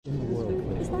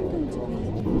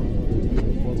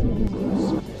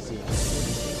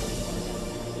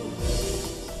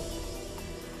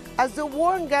As the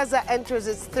war in Gaza enters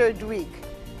its third week,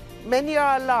 many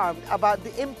are alarmed about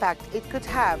the impact it could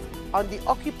have on the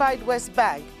occupied West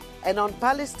Bank and on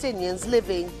Palestinians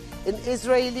living in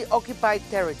Israeli-occupied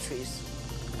territories.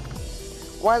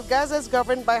 While Gaza is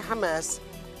governed by Hamas,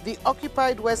 the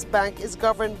occupied West Bank is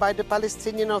governed by the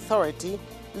Palestinian Authority,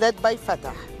 led by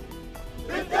Fatah.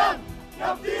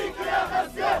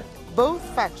 Both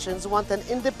factions want an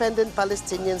independent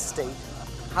Palestinian state.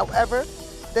 However,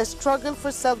 the struggle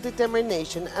for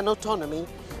self-determination and autonomy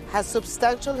has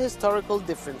substantial historical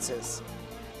differences.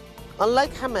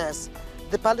 Unlike Hamas,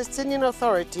 the Palestinian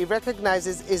Authority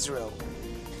recognizes Israel.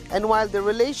 And while the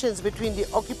relations between the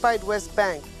occupied West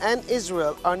Bank and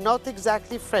Israel are not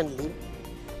exactly friendly,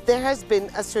 there has been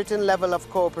a certain level of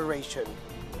cooperation.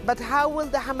 But how will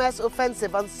the Hamas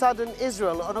offensive on southern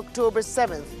Israel on October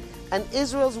 7th and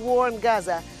Israel's war on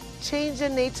Gaza change the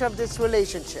nature of this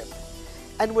relationship?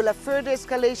 And will a further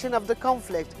escalation of the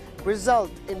conflict result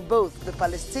in both the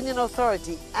Palestinian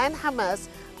Authority and Hamas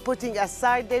putting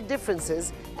aside their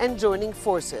differences and joining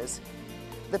forces?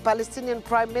 The Palestinian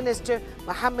Prime Minister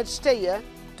Mohammed Shtayyeh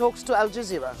talks to Al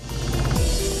Jazeera.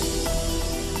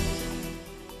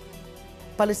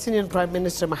 Palestinian Prime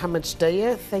Minister Mohammed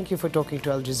Shtayyeh, thank you for talking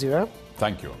to Al Jazeera.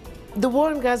 Thank you. The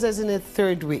war in Gaza is in its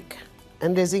third week,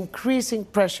 and there's increasing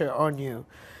pressure on you,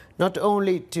 not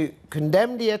only to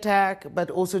condemn the attack,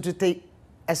 but also to take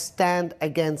a stand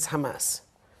against Hamas.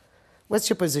 What's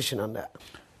your position on that?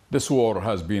 This war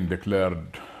has been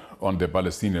declared on the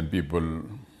Palestinian people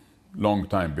long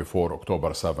time before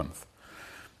October 7th.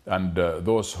 And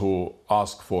those who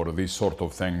ask for these sort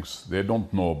of things, they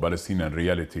don't know Palestinian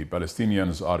reality.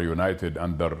 Palestinians are united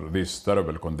under these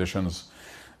terrible conditions.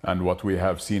 And what we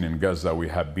have seen in Gaza, we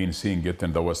have been seeing it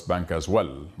in the West Bank as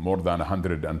well. More than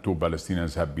 102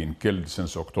 Palestinians have been killed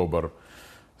since October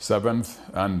 7th,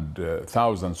 and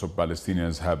thousands of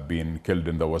Palestinians have been killed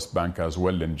in the West Bank as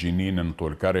well, in Jenin, in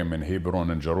Tul Karim, in Hebron,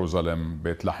 in Jerusalem,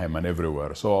 Beit Lahem, and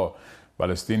everywhere. So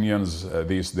Palestinians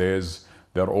these days,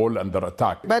 they're all under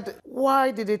attack. But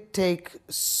why did it take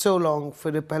so long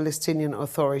for the Palestinian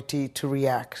Authority to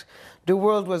react? The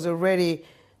world was already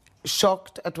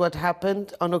shocked at what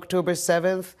happened on October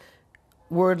 7th.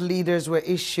 World leaders were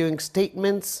issuing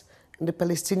statements, and the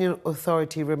Palestinian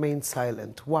Authority remained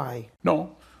silent. Why?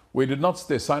 No, we did not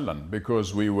stay silent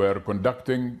because we were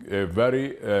conducting a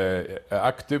very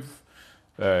active,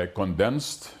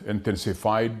 condensed,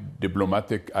 intensified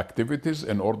diplomatic activities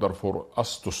in order for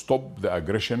us to stop the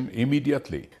aggression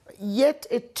immediately. Yet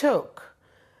it took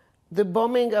the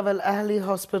bombing of Al-Ahli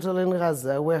hospital in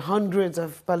Gaza, where hundreds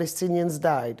of Palestinians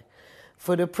died,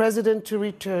 for the president to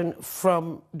return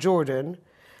from Jordan,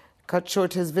 cut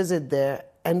short his visit there,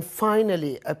 and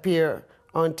finally appear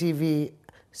on TV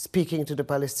speaking to the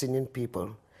Palestinian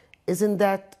people. Isn't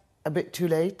that a bit too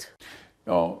late?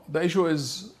 No, the issue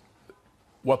is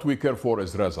what we care for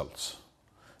is results.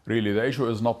 Really, the issue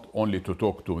is not only to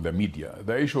talk to the media.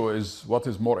 The issue is, what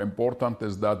is more important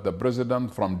is that the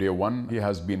president from day one, he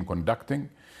has been conducting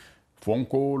phone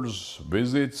calls,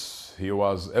 visits, he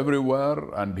was everywhere,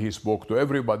 and he spoke to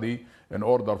everybody in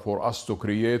order for us to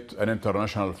create an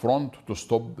international front to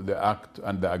stop the act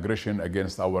and the aggression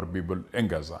against our people in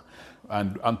Gaza.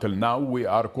 And until now, we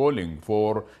are calling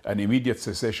for an immediate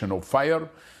cessation of fire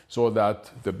so that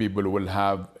the people will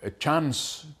have a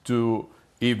chance to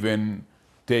even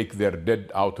take their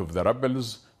dead out of the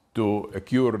rebels, to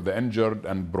cure the injured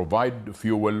and provide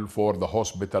fuel for the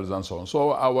hospitals and so on.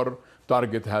 So our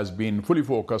target has been fully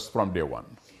focused from day one.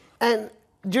 And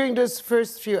during those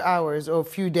first few hours or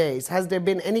few days, has there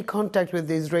been any contact with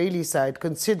the Israeli side,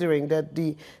 considering that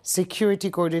the security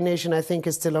coordination, I think,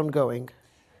 is still ongoing?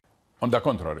 On the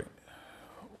contrary,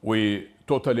 we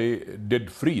totally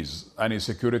did freeze any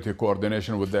security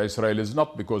coordination with the Israelis,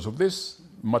 not because of this,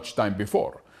 much time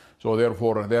before. So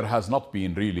therefore, there has not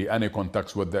been really any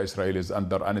contacts with the Israelis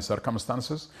under any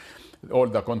circumstances. All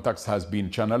the contacts has been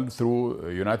channeled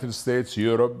through United States,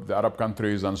 Europe, the Arab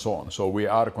countries, and so on. So we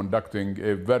are conducting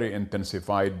a very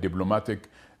intensified diplomatic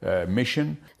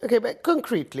mission. Okay, but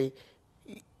concretely,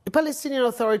 the Palestinian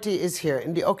Authority is here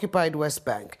in the occupied West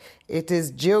Bank. It is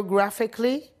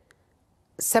geographically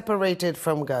separated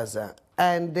from Gaza,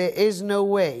 and there is no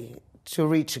way to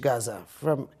reach Gaza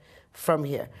from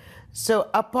here. So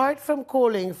apart from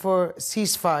calling for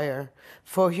ceasefire,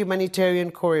 for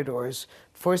humanitarian corridors,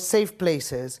 for safe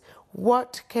places,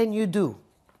 what can you do?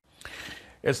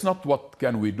 It's not what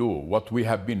can we do, what we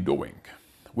have been doing.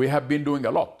 We have been doing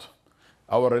a lot.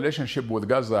 Our relationship with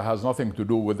Gaza has nothing to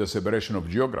do with the separation of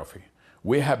geography.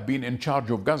 we have been in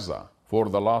charge of Gaza for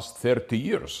the last 30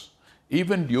 years.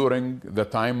 Even during the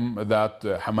time that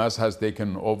Hamas has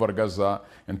taken over Gaza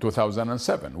in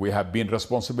 2007, we have been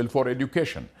responsible for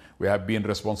education. We have been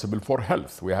responsible for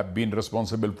health. We have been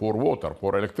responsible for water,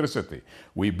 for electricity.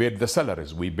 We paid the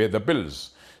salaries. We paid the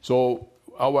bills. So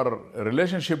our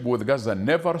relationship with Gaza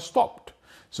never stopped.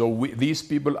 So these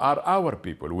people are our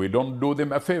people. We don't do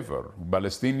them a favor.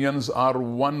 Palestinians are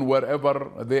one wherever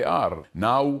they are.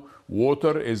 Now,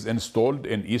 water is installed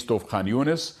in east of Khan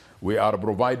Yunis. We are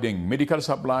providing medical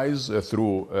supplies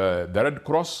through the Red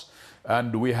Cross,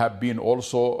 and we have been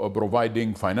also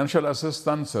providing financial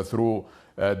assistance through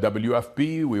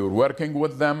WFP. We were working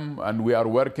with them, and we are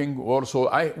working also.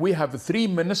 We have 3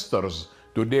 ministers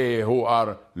today who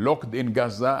are locked in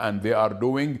Gaza, and they are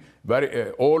doing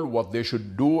all what they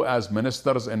should do as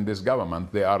ministers in this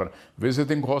government. They are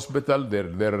visiting hospital,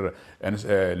 they're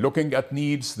looking at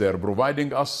needs, they're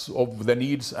providing us of the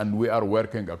needs, and we are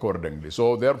working accordingly.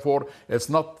 So therefore, it's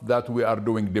not that we are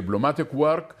doing diplomatic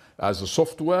work as a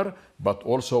software, but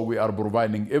also we are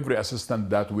providing every assistance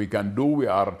that we can do. We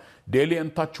are daily in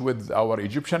touch with our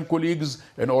Egyptian colleagues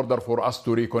in order for us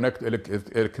to reconnect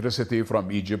electricity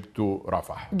from Egypt to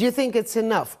Rafah. Do you think it's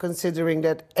enough, considering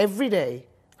that every day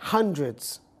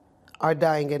hundreds are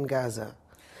dying in Gaza?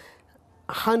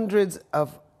 Hundreds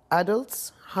of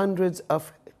adults, hundreds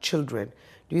of children.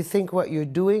 Do you think what you're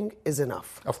doing is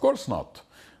enough? Of course not.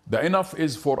 The enough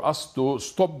is for us to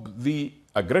stop the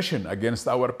aggression against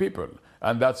our people.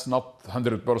 And that's not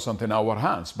 100% in our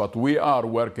hands, but we are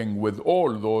working with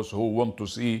all those who want to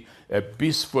see a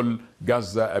peaceful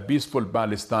Gaza, a peaceful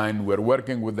Palestine. We're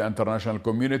working with the international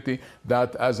community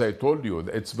that, as I told you,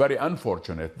 it's very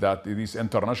unfortunate that these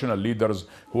international leaders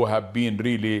who have been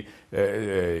really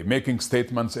making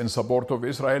statements in support of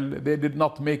Israel, they did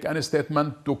not make any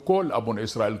statement to call upon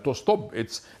Israel to stop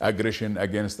its aggression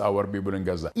against our people in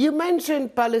Gaza. You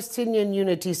mentioned Palestinian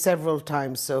unity several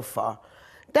times so far.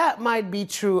 That might be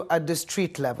true at the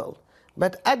street level,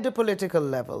 but at the political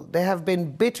level, there have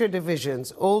been bitter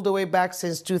divisions all the way back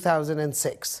since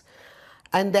 2006,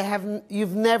 and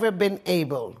you've never been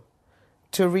able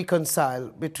to reconcile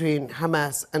between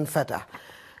Hamas and Fatah.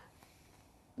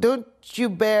 Don't you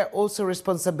bear also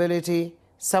responsibility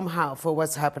somehow for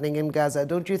what's happening in Gaza?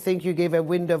 Don't you think you gave a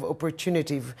window of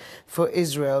opportunity for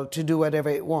Israel to do whatever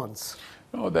it wants?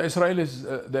 No, the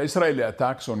Israeli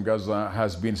attacks on Gaza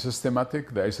has been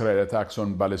systematic. The Israeli attacks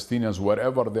on Palestinians,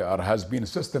 wherever they are, has been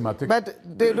systematic. But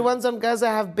the ones on Gaza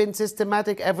have been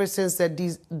systematic ever since that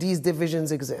these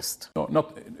divisions exist. No,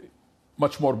 not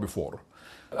much more before.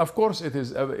 Of course,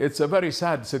 it's a very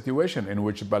sad situation in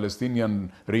which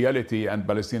Palestinian reality and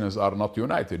Palestinians are not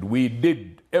united. We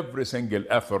did every single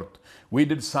effort. We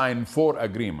did sign 4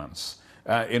 agreements.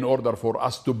 In order for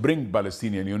us to bring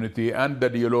Palestinian unity, and the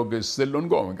dialogue is still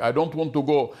ongoing. I don't want to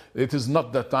go, it is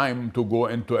not the time to go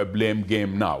into a blame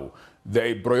game now.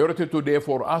 The priority today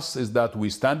for us is that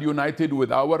we stand united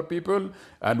with our people,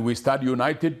 and we stand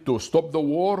united to stop the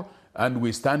war, and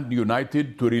we stand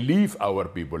united to relieve our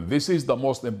people. This is the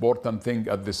most important thing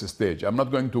at this stage. I'm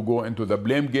not going to go into the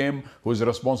blame game, who is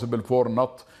responsible for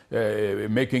not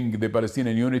making the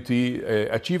Palestinian unity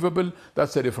achievable.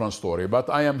 That's a different story. But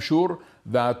I am sure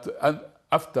that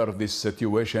after this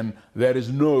situation, there is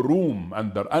no room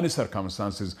under any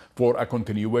circumstances for a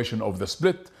continuation of the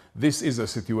split. This is a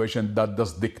situation that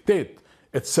does dictate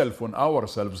itself on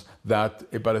ourselves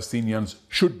that Palestinians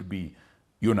should be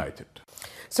united.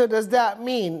 So does that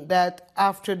mean that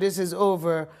after this is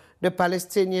over, the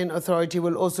Palestinian Authority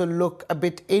will also look a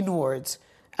bit inwards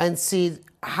and see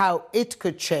how it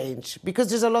could change? Because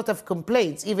there's a lot of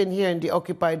complaints, even here in the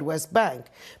occupied West Bank.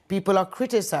 People are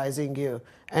criticizing you,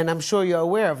 and I'm sure you're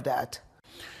aware of that.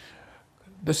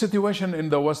 The situation in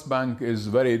the West Bank is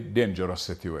a very dangerous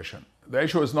situation. The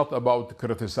issue is not about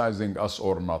criticizing us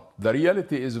or not. The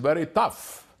reality is very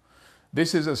tough.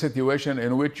 This is a situation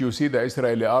in which you see the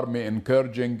Israeli army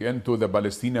encouraging into the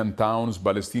Palestinian towns,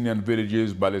 Palestinian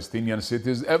villages, Palestinian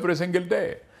cities every single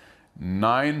day.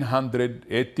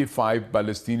 985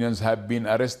 Palestinians have been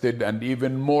arrested, and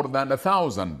even more than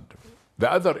 1,000.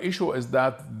 The other issue is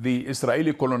that the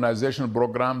Israeli colonization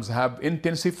programs have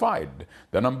intensified.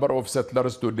 The number of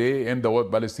settlers today in the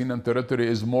Palestinian territory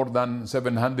is more than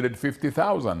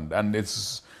 750,000, and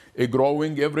it's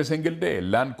growing every single day.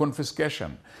 Land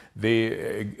confiscation,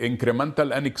 the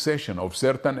incremental annexation of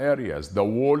certain areas, the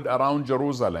wall around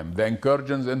Jerusalem, the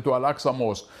incursions into Al-Aqsa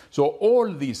Mosque. So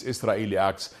all these Israeli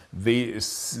acts, the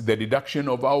deduction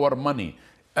of our money,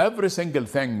 every single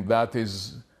thing that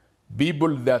is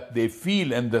people that they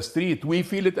feel in the street, we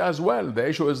feel it as well. The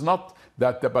issue is not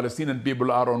that the Palestinian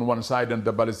people are on one side and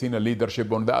the Palestinian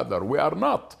leadership on the other. We are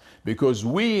not, because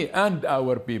we and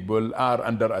our people are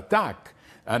under attack.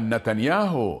 And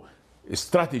Netanyahu's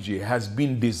strategy has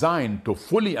been designed to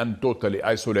fully and totally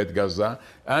isolate Gaza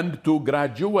and to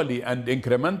gradually and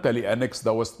incrementally annex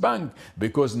the West Bank,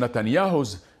 because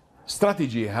Netanyahu's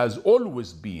strategy has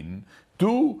always been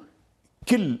to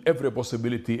kill every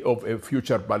possibility of a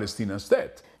future Palestinian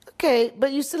state. Okay,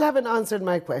 but you still haven't answered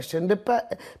my question.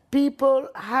 The people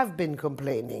have been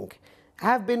complaining,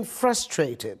 have been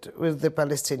frustrated with the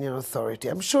Palestinian Authority.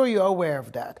 I'm sure you're aware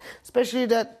of that, especially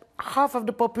that half of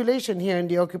the population here in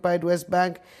the occupied West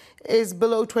Bank is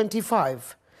below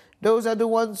 25. Those are the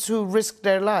ones who risk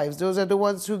their lives. Those are the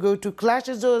ones who go to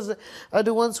clashes. Those are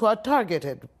the ones who are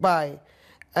targeted by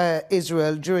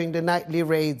Israel during the nightly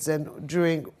raids and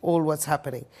during all what's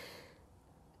happening.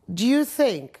 Do you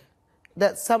think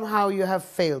that somehow you have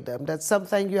failed them, that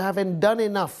something you haven't done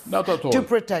enough to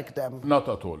protect them? Not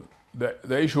at all.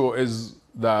 The issue is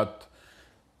that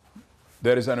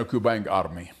there is an occupying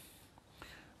army.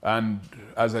 And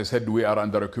as I said, we are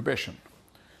under occupation.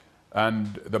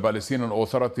 And the Palestinian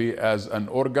Authority, as an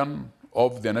organ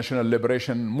of the National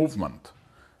Liberation Movement,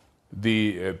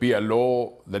 the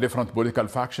PLO, the different political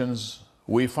factions,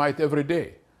 we fight every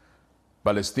day.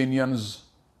 Palestinians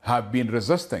have been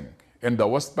resisting in the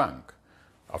West Bank.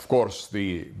 Of course,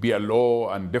 the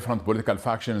PLO and different political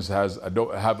factions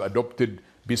have adopted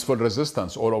peaceful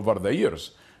resistance all over the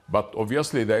years. But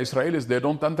obviously the Israelis, they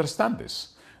don't understand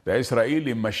this. The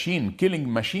Israeli machine,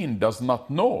 killing machine, does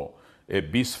not know a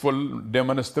peaceful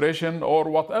demonstration or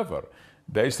whatever.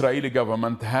 The Israeli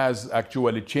government has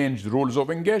actually changed rules of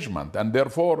engagement, and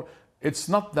therefore it's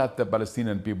not that the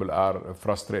Palestinian people are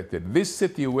frustrated. This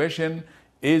situation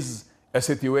is a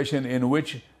situation in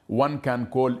which one can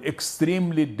call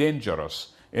extremely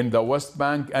dangerous in the West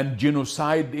Bank and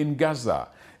genocide in Gaza.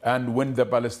 And when the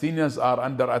Palestinians are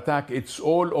under attack, it's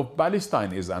all of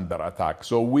Palestine is under attack.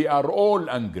 So we are all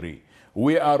angry.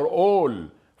 We are all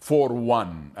for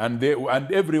one, and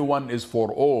everyone is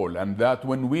for all. And that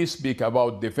when we speak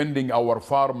about defending our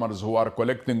farmers who are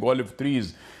collecting olive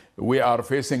trees, we are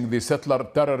facing the settler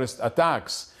terrorist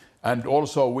attacks. And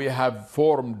also we have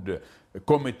formed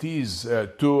committees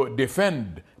to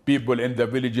defend people in the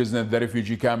villages and the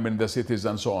refugee camp in the cities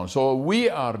and so on. So we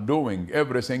are doing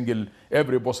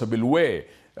every possible way.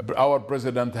 Our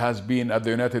president has been at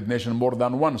the United Nations more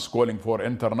than once calling for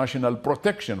international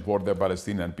protection for the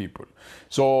Palestinian people.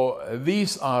 So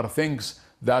these are things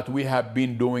that we have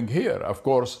been doing here. Of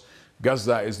course,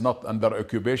 Gaza is not under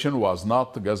occupation, was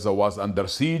not. Gaza was under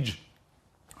siege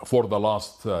for the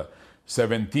last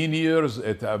 17 years.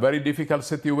 It's a very difficult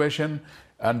situation.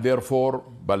 And therefore,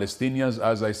 Palestinians,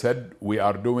 as I said, we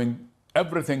are doing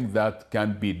everything that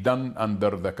can be done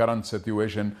under the current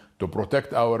situation to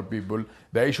protect our people.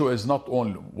 The issue is not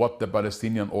only what the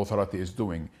Palestinian Authority is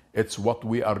doing, it's what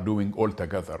we are doing all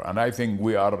together. And I think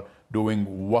we are doing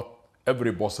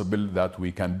every possible that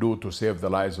we can do to save the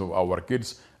lives of our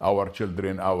kids, our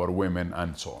children, our women,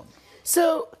 and so on.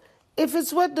 So, if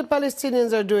it's what the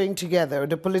Palestinians are doing together,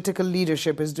 the political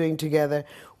leadership is doing together,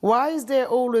 why is there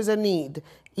always a need,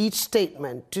 each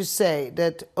statement, to say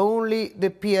that only the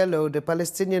PLO, the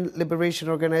Palestinian Liberation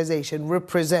Organization,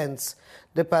 represents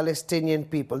the Palestinian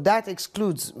people? That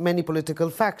excludes many political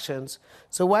factions.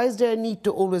 So why is there a need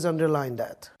to always underline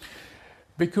that?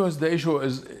 Because the issue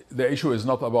is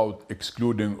not about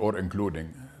excluding or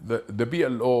including. The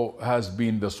PLO has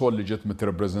been the sole legitimate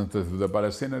representative of the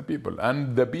Palestinian people.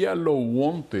 And the PLO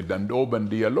wanted an open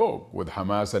dialogue with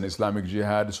Hamas and Islamic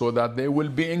Jihad so that they will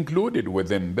be included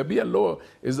within. The PLO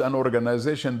is an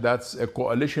organization that's a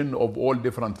coalition of all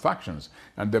different factions.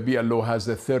 And the PLO has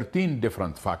 13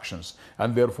 different factions.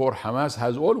 And therefore, Hamas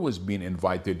has always been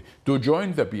invited to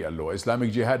join the PLO.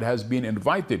 Islamic Jihad has been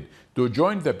invited to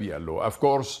join the PLO. Of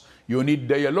course, you need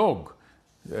dialogue.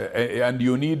 And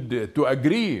you need to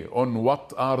agree on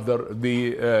what are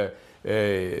what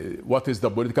is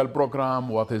the political program,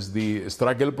 what is the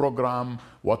struggle program,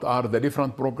 what are the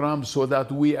different programs, so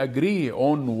that we agree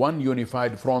on one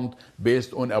unified front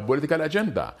based on a political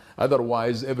agenda.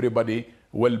 Otherwise, everybody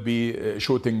will be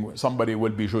shooting, somebody will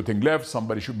be shooting left,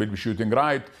 somebody will be shooting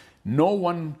right. No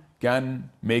one can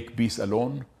make peace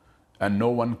alone, and no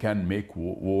one can make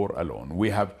war alone. We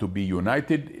have to be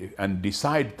united and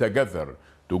decide together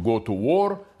to go to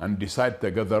war and decide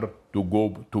together to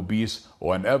go to peace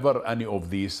whenever any of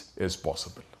these is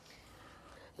possible.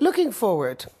 Looking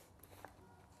forward,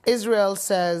 Israel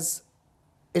says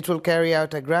it will carry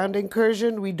out a ground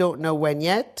incursion. We don't know when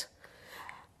yet.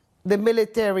 the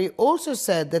military also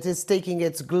said that it's taking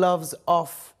its gloves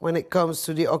off when it comes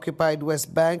to the occupied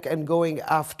West Bank and going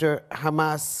after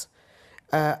Hamas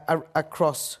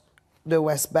across the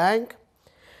West Bank.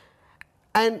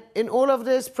 And in all of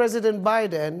this, President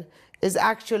Biden is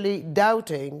actually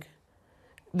doubting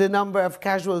the number of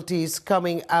casualties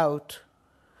coming out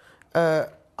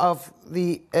of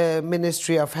the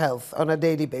Ministry of Health on a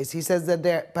daily basis. He says that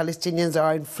the Palestinians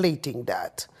are inflating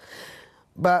that.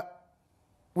 But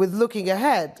with looking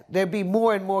ahead, there'll be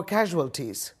more and more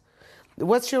casualties.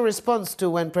 What's your response to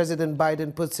when President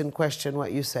Biden puts in question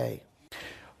what you say?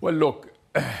 Well, look,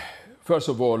 first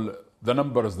of all, the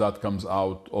numbers that comes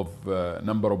out of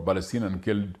number of Palestinians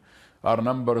killed are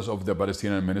numbers of the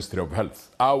Palestinian Ministry of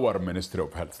Health, our Ministry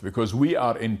of Health, because we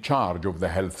are in charge of the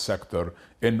health sector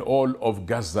in all of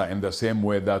Gaza in the same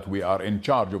way that we are in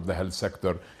charge of the health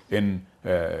sector in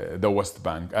the West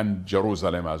Bank and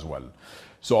Jerusalem as well.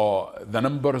 So the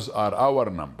numbers are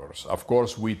our numbers. Of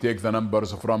course, we take the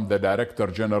numbers from the Director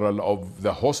General of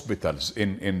the hospitals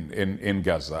in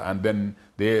Gaza, and then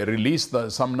they release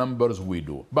some numbers we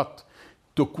do. But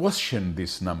to question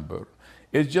this number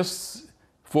is just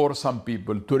for some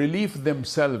people to relieve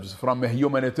themselves from a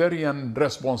humanitarian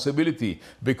responsibility,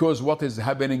 because what is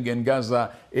happening in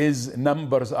Gaza is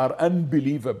numbers are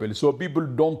unbelievable. So people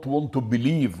don't want to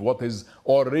believe what is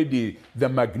already the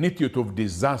magnitude of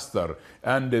disaster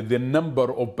and the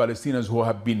number of Palestinians who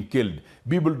have been killed.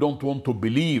 People don't want to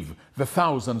believe the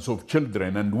thousands of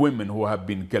children and women who have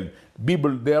been killed.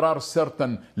 There are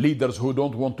certain leaders who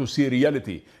don't want to see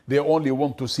reality. They only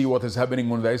want to see what is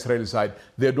happening on the Israeli side.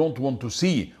 They don't want to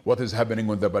see what is happening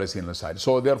on the Palestinian side.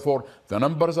 So therefore, the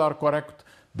numbers are correct.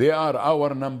 They are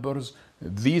our numbers.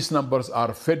 These numbers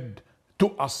are fed to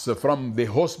us from the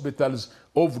hospitals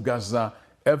of Gaza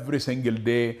every single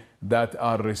day that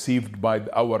are received by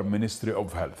our Ministry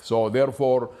of Health. So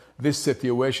therefore, this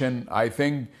situation, I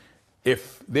think,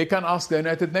 if they can ask the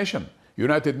United Nations.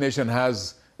 United Nations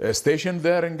has a station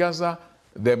there in Gaza.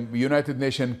 The United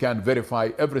Nations can verify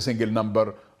every single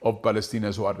number of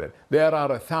Palestinians who are there. There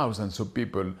are thousands of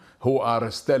people who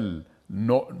are still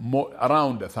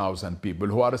around 1,000 people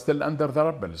who are still under the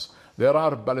rebels. There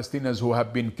are Palestinians who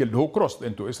have been killed, who crossed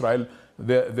into Israel.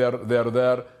 They're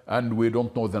there, and we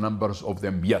don't know the numbers of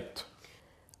them yet.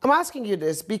 I'm asking you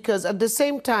this because at the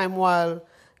same time, while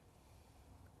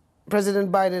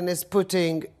President Biden is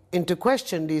putting into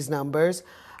question these numbers,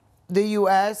 the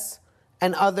US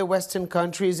and other Western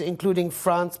countries, including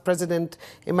France, President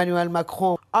Emmanuel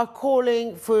Macron, are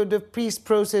calling for the peace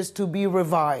process to be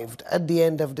revived at the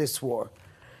end of this war.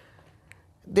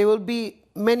 There will be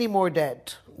many more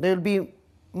dead. There will be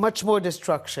much more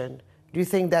destruction. Do you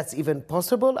think that's even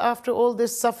possible after all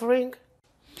this suffering?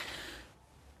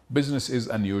 Business is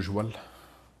unusual.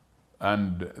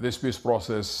 And this peace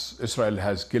process, Israel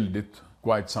has killed it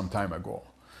quite some time ago.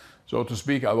 So to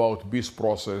speak about peace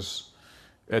process,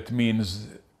 it means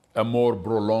a more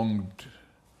prolonged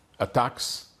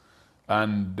attacks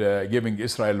and giving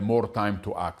Israel more time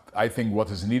to act. I think what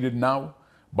is needed now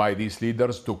by these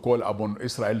leaders to call upon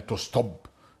Israel to stop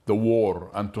the war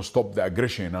and to stop the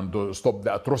aggression and to stop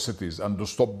the atrocities and to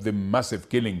stop the massive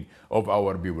killing of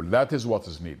our people. That is what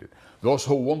is needed. Those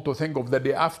who want to think of the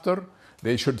day after,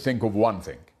 they should think of one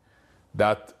thing,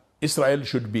 that Israel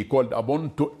should be called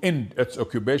upon to end its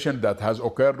occupation that has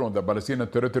occurred on the Palestinian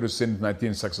territory since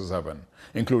 1967,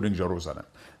 including Jerusalem.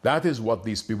 That is what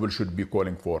these people should be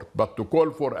calling for. But to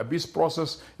call for a peace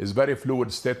process is a very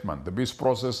fluid statement. The peace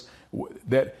process,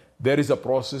 there is a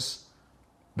process,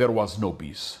 there was no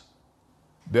peace.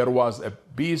 There was a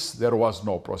peace, there was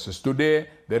no process. Today,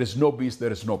 there is no peace,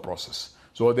 there is no process.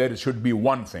 So there should be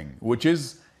one thing, which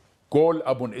is call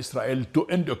upon Israel to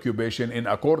end occupation in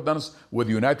accordance with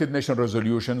United Nations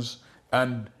resolutions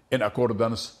and in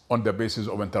accordance on the basis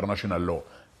of international law.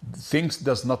 Things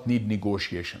does not need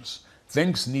negotiations.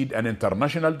 Things need an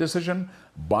international decision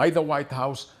by the White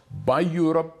House, by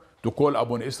Europe, to call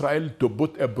upon Israel to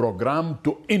put a program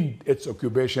to end its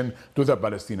occupation to the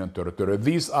Palestinian territory.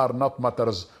 These are not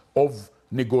matters of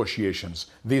negotiations.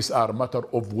 These are matter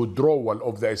of withdrawal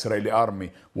of the Israeli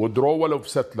army, withdrawal of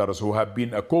settlers who have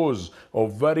been a cause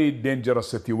of very dangerous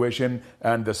situation,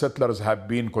 and the settlers have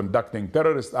been conducting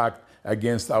terrorist act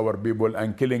against our people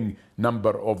and killing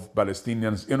number of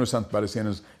Palestinians, innocent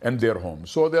Palestinians, in their homes.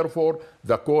 So therefore,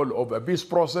 the call of a peace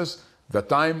process, the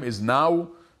time is now.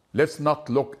 Let's not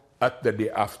look at the day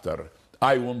after.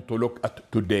 I want to look at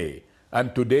today.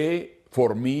 And today,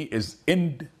 for me, is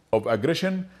end of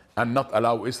aggression and not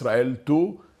allow Israel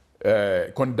to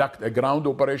conduct a ground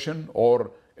operation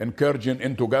or incursion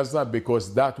into Gaza,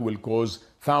 because that will cause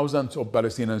thousands of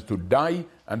Palestinians to die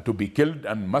and to be killed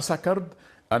and massacred,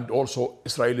 and also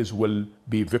Israelis will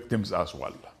be victims as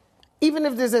well. Even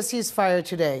if there's a ceasefire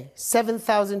today,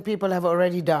 7,000 people have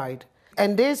already died,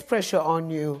 and there's pressure on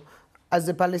you as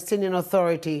the Palestinian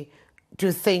Authority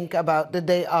to think about the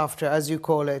day after, as you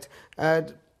call it.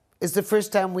 It's the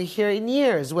first time we hear in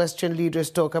years Western leaders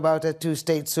talk about a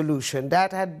two-state solution.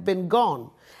 That had been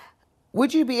gone.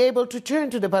 Would you be able to turn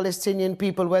to the Palestinian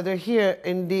people, whether here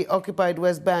in the occupied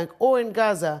West Bank or in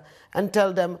Gaza, and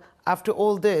tell them, after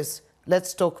all this,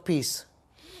 let's talk peace?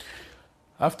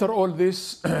 After all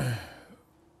this,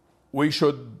 we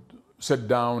should sit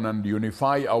down and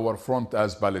unify our front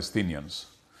as Palestinians.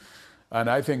 And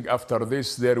I think after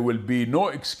this, there will be no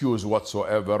excuse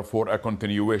whatsoever for a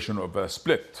continuation of a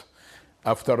split.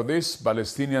 After this,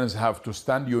 Palestinians have to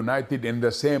stand united in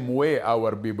the same way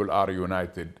our people are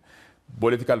united.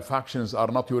 Political factions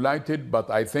are not united, but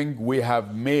I think we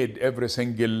have made every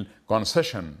single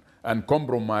concession and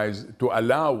compromise to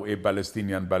allow a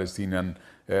Palestinian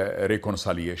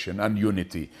reconciliation and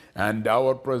unity. And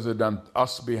our president,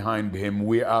 us behind him,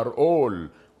 we are all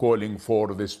calling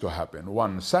for this to happen.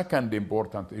 One second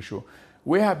important issue,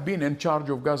 we have been in charge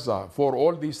of Gaza for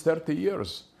all these 30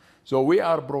 years. So we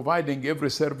are providing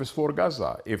every service for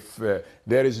Gaza. If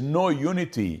there is no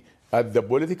unity at the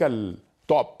political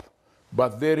top,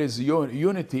 but there is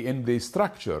unity in the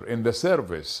structure, in the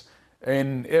service,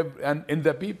 and in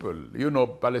the people. You know,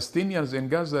 Palestinians in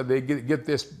Gaza, they get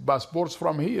these passports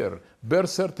from here,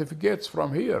 birth certificates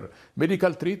from here,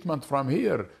 medical treatment from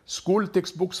here, school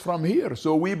textbooks from here.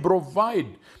 So we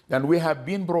provide, and we have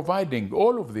been providing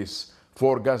all of this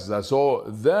for Gaza. So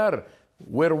there,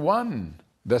 we're one,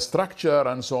 the structure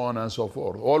and so on and so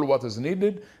forth. All what is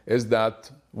needed is that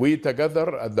we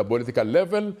together at the political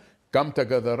level come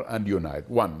together and unite.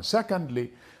 One.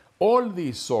 Secondly, all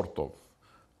these sort of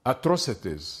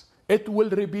atrocities, it will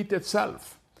repeat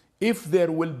itself. If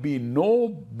there will be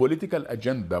no political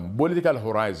agenda, political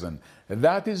horizon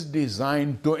that is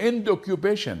designed to end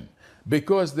occupation,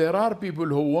 because there are people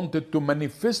who wanted to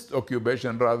manifest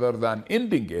occupation rather than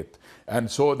ending it.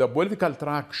 And so the political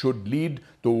track should lead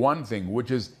to one thing,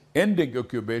 which is ending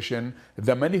occupation,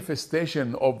 the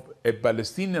manifestation of a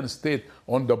Palestinian state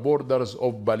on the borders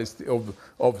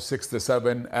of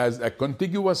 67 as a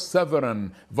contiguous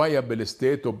sovereign viable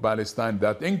state of Palestine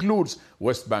that includes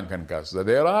West Bank and Gaza.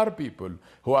 There are people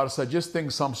who are suggesting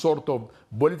some sort of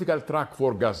political track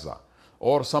for Gaza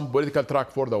or some political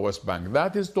track for the West Bank.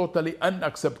 That is totally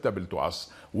unacceptable to us.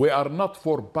 We are not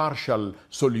for partial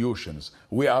solutions.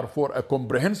 We are for a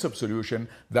comprehensive solution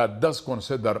that does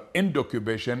consider end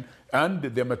occupation and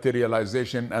the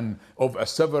materialization of a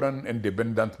sovereign,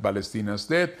 independent Palestinian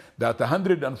state that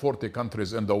 140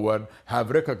 countries in the world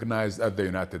have recognized at the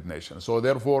United Nations. So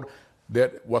therefore,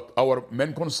 what our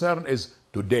main concern is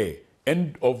today,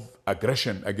 end of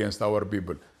aggression against our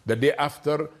people. The day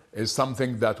after is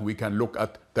something that we can look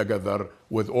at together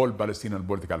with all Palestinian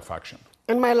political factions.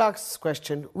 And my last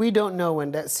question, we don't know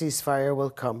when that ceasefire will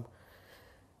come.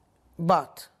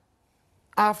 But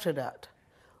after that,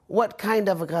 what kind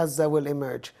of Gaza will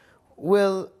emerge?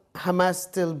 Will Hamas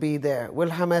still be there? Will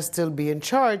Hamas still be in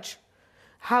charge?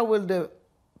 How will the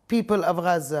people of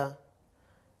Gaza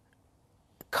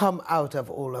come out of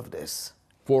all of this?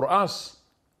 For us,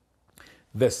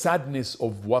 the sadness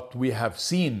of what we have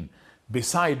seen,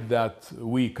 beside that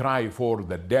we cry for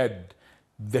the dead,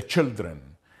 the children,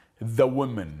 the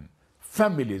women,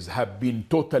 families have been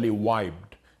totally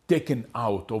wiped, taken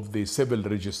out of the civil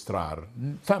registrar.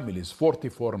 Families,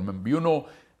 44 members. You know,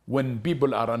 when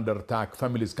people are under attack,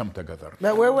 families come together.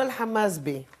 But where will Hamas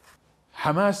be?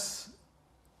 Hamas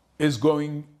is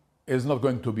not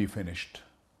going to be finished.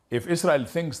 If Israel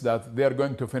thinks that they're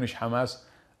going to finish Hamas,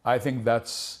 I think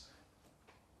that's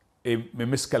a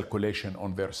miscalculation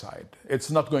on their side.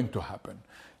 It's not going to happen.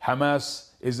 Hamas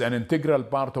is an integral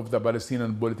part of the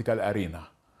Palestinian political arena.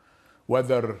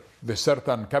 Whether the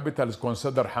certain capitals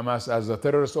consider Hamas as a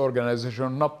terrorist organization or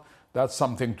not, that's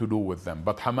something to do with them.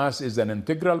 But Hamas is an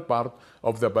integral part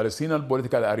of the Palestinian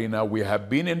political arena. We have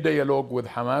been in dialogue with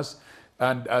Hamas,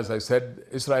 and as I said,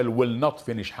 Israel will not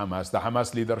finish Hamas. The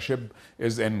Hamas leadership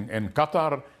is in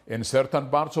Qatar, in certain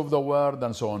parts of the world,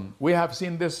 and so on. We have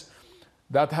seen this.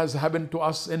 That has happened to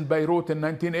us in Beirut in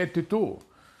 1982.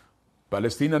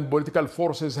 Palestinian political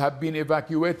forces have been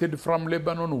evacuated from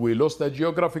Lebanon. We lost a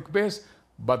geographic base,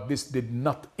 but this did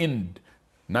not end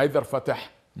neither Fatah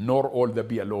nor all the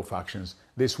PLO factions.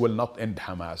 This will not end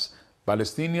Hamas.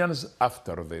 Palestinians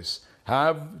after this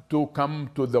have to come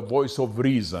to the voice of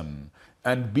reason.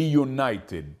 and be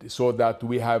united so that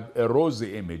we have a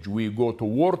rosy image. We go to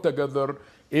war together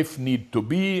if need to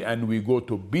be, and we go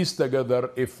to peace together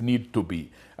if need to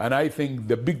be. And I think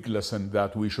the big lesson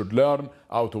that we should learn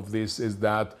out of this is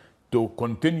that to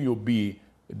continue be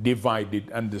divided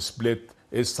and split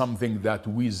is something that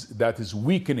is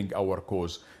weakening our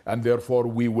cause. And therefore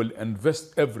we will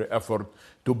invest every effort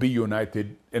to be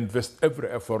united, invest every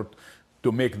effort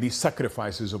to make these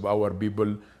sacrifices of our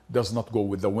people does not go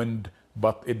with the wind,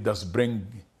 but it does bring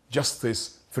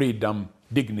justice, freedom,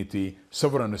 dignity,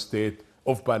 sovereign state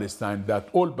of Palestine that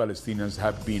all Palestinians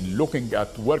have been looking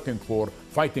at, working for,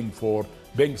 fighting for,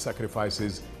 paying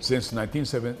sacrifices since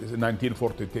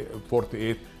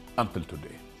 1948 until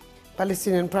today.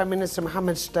 Palestinian Prime Minister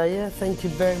Mohammed Shtayyeh, thank you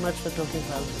very much for talking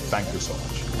to us. Thank you so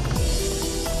much.